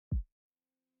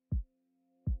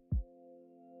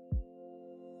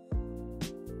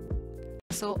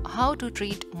So how to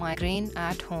treat migraine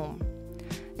at home?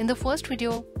 In the first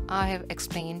video, I have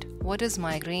explained what is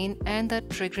migraine and the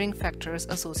triggering factors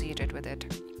associated with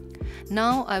it.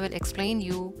 Now I will explain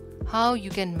you how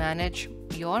you can manage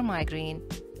your migraine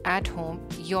at home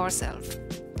yourself.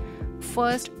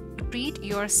 First, to treat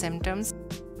your symptoms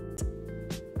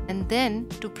and then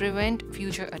to prevent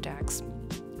future attacks.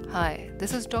 Hi,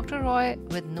 this is Dr. Roy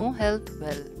with No Health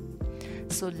Well.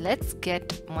 So let's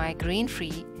get migraine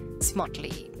free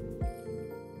smartly.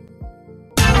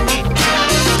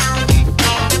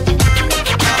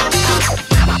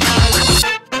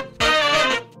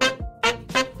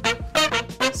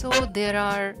 So there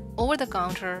are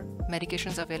over-the-counter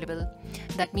medications available.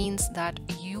 That means that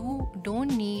you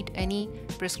don't need any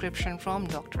prescription from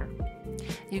doctor.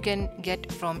 You can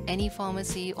get from any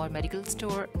pharmacy or medical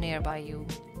store nearby you.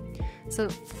 So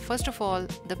first of all,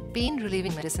 the pain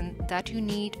relieving medicine that you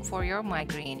need for your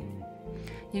migraine.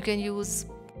 You can use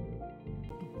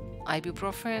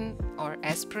ibuprofen or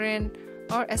aspirin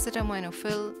or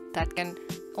acetaminophen.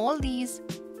 All these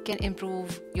can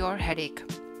improve your headache,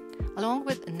 along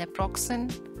with naproxen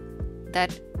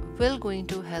that will going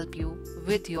to help you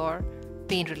with your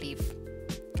pain relief.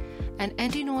 And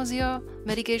anti-nausea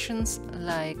medications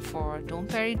like for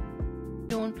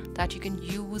domperidone that you can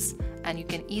use, and you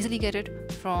can easily get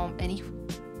it from any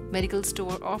medical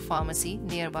store or pharmacy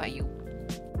nearby you.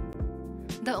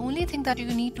 The only thing that you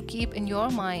need to keep in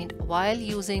your mind while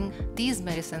using these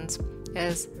medicines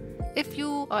is if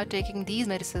you are taking these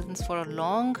medicines for a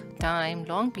long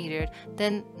period,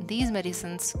 then these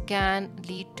medicines can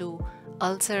lead to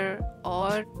ulcer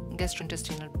or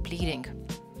gastrointestinal bleeding.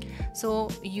 So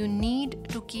you need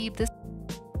to keep this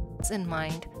in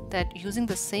mind, that using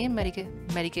the same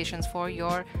medications for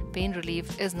your pain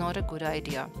relief is not a good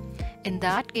idea. In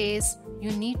that case, you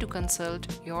need to consult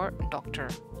your doctor.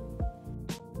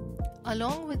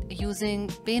 Along with using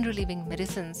pain relieving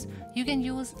medicines, you can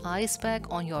use ice pack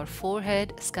on your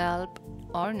forehead, scalp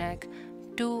or neck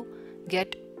to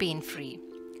get pain free,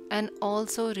 and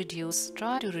also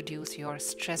try to reduce your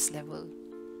stress level.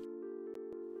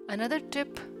 Another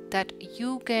tip that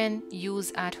you can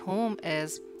use at home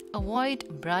is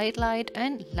avoid bright light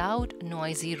and loud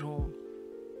noisy room.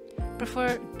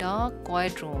 Prefer dark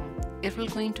quiet room. It will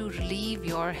going to relieve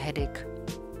your headache.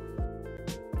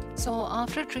 So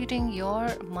after treating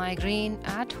your migraine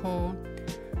at home,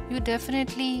 you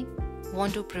definitely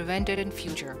want to prevent it in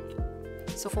future.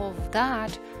 So for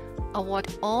that,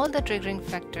 avoid all the triggering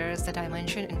factors that I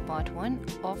mentioned in part 1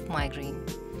 of migraine.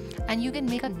 And you can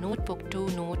make a notebook to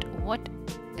note what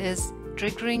is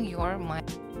triggering your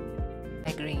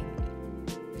migraine.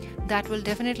 That will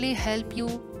definitely help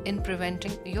you in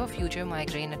preventing your future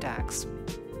migraine attacks.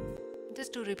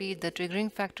 Just to repeat the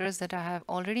triggering factors that I have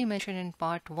already mentioned in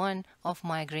part 1 of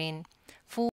migraine: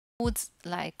 foods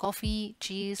like coffee,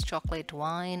 cheese, chocolate,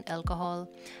 wine, alcohol,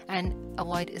 and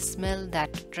avoid a smell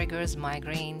that triggers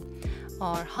migraine,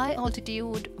 or high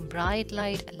altitude, bright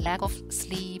light, lack of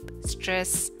sleep,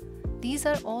 stress. These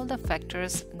are all the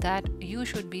factors that you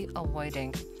should be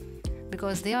avoiding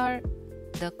because they are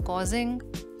the causing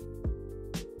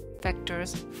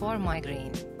factors for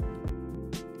migraine.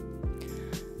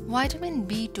 Vitamin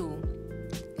B2.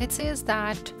 It says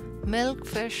that milk,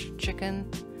 fish, chicken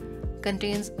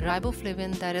contains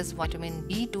riboflavin, that is vitamin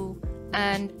B2,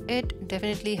 and it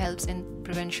definitely helps in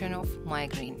prevention of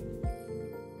migraine.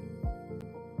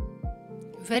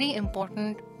 Very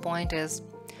important point is,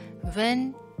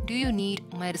 when do you need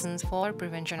medicines for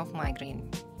prevention of migraine?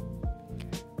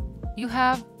 You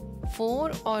have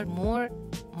 4 or more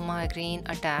migraine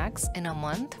attacks in a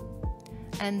month,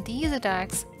 and these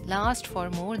attacks last for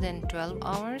more than 12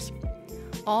 hours,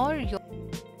 or your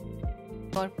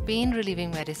pain relieving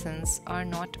medicines are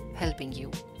not helping you.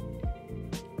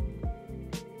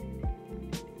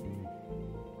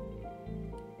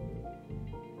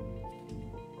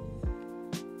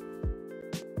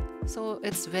 So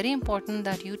it's very important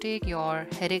that you take your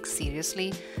headache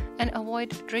seriously and avoid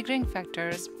triggering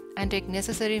factors and take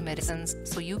necessary medicines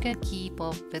so you can keep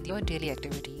up with your daily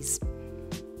activities.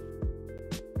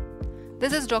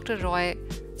 This is Dr. Roy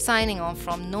signing off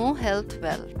from No Health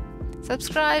Well.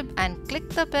 Subscribe and click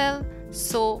the bell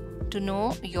so to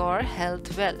know your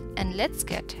health well, and let's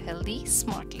get healthy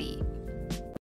smartly.